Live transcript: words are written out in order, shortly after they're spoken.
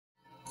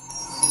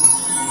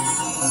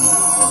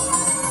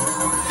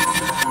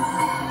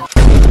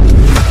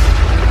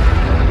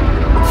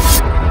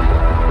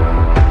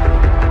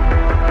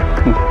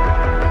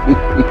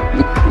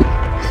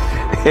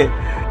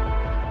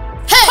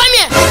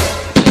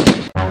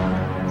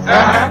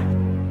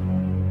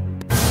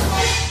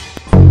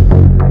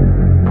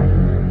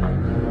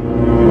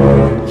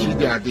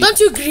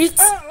you greet?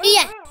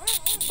 Yeah.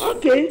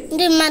 Okay.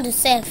 The man to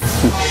serve.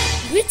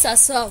 Greet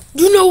yourself.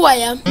 Do you know who I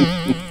am?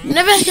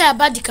 Never hear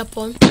about the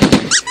Capon?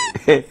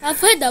 I've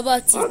heard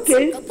about it.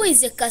 Okay. Capon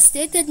is a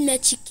castrated male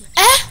chicken.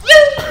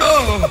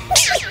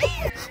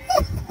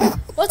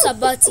 What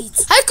about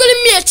it? Are you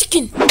calling me a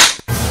chicken?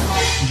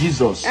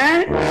 Jesus.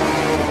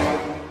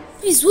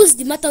 Please, what's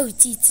the matter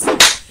with it?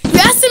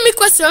 You're asking me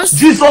questions?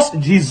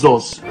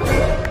 Jesus.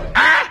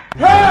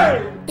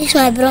 It's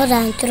my brother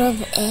in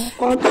trouble, eh?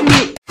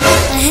 Continue.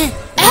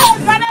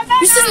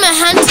 You see my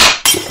hand?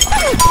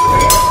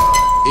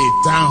 A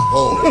down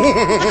hole. I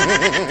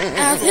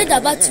have heard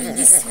about you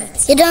this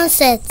week. You don't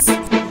set.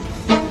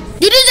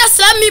 Did you just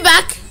slap me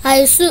back?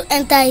 I should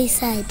enter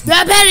inside. You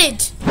are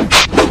buried.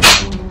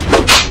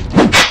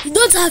 You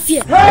don't have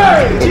fear.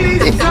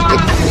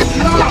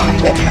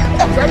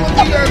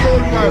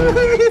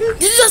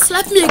 Did you just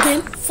slap me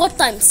again? 4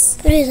 times.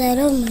 Please, I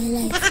love my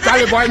life.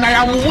 Charlie boy, I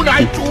am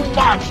too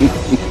much.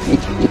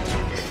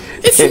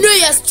 If you know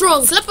you're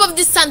strong, slap off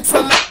this sand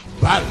from me.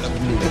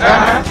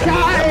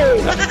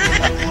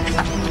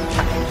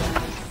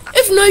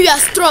 If you know you are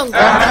strong,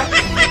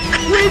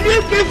 Will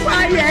you keep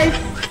quiet?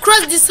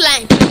 cross this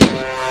line.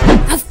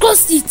 I've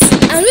crossed it.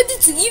 I'm ready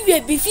to give you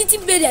a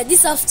befitting burial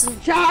this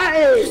afternoon.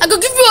 Child. I go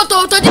give you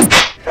water this.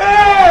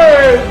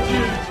 Hey,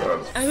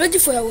 Jesus. I'm ready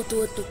for your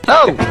water.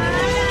 Oh.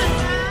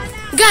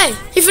 Guy,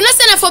 if you're not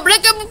sending for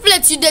breakable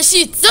plates, you the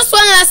shit. Just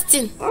one last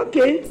thing.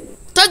 Okay.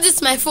 Touch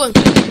this my phone.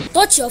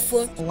 Touch your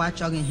phone.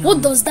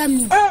 What does that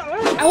mean?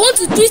 I want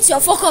to treat your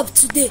fuck up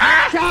today.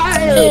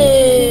 Child.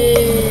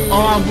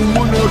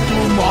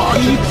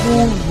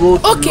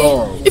 Okay,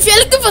 if you're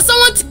looking for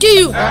someone to kill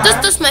you,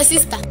 just touch my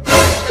sister.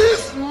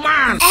 This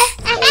man.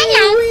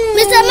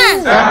 Mr.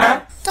 Man,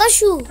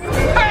 touch you.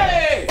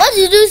 Hey. What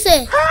did you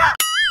say?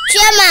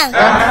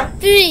 Chairman,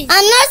 please.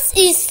 I'm not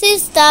his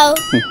sister.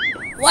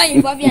 Why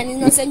involve an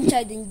innocent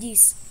child in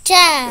this?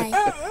 Child.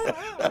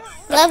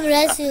 God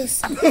bless you,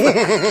 sir.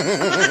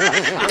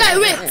 Guy,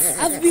 wait.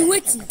 I've been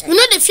waiting. You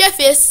know the fear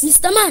face?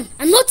 Mr. Man,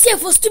 I'm not here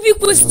for stupid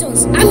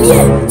questions. I'm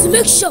here to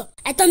make sure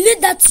I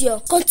terminate that your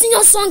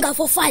continuous hunger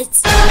for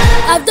fights.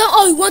 I've done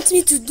all you want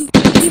me to do.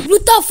 The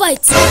brutal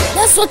fight.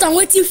 That's what I'm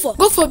waiting for.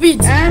 God forbid.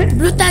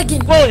 Brutal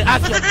again.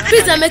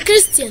 Please, I'm a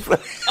Christian.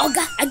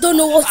 Oga, I don't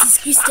know what is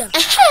Christian.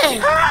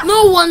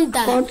 No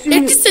wonder. Continue.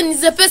 A Christian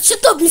is a pet.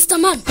 Shut up, Mr.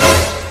 Man.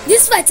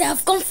 This fight I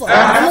have come for.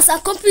 I must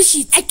accomplish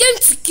it. I came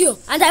to kill,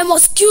 and I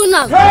must kill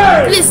now.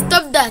 Please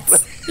stop that.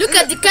 Look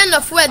at the kind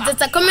of words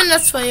that are coming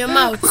out from your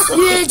mouth.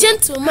 You're a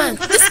gentleman.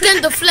 This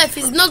kind of life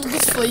is not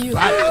good for you.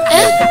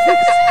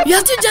 You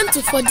are too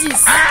gentle for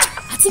this.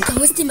 I think I'm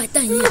wasting my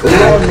time here. Okay,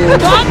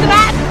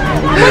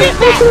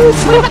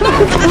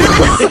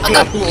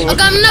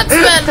 I'm not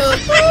well.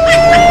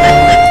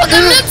 Okay,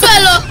 I'm not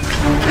well.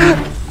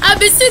 I'll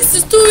be 6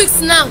 to 2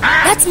 weeks now.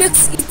 That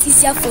makes it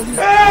easier for me.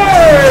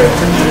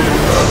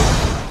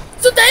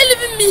 So are you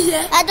leaving me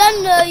here? I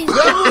don't know you.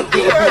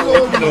 Okay,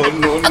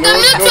 I'm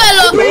not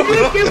well. Will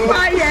you keep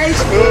quiet?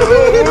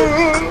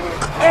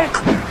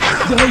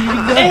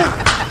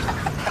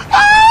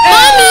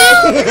 Mommy!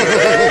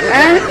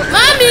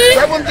 Mommy!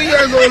 70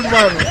 years old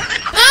man.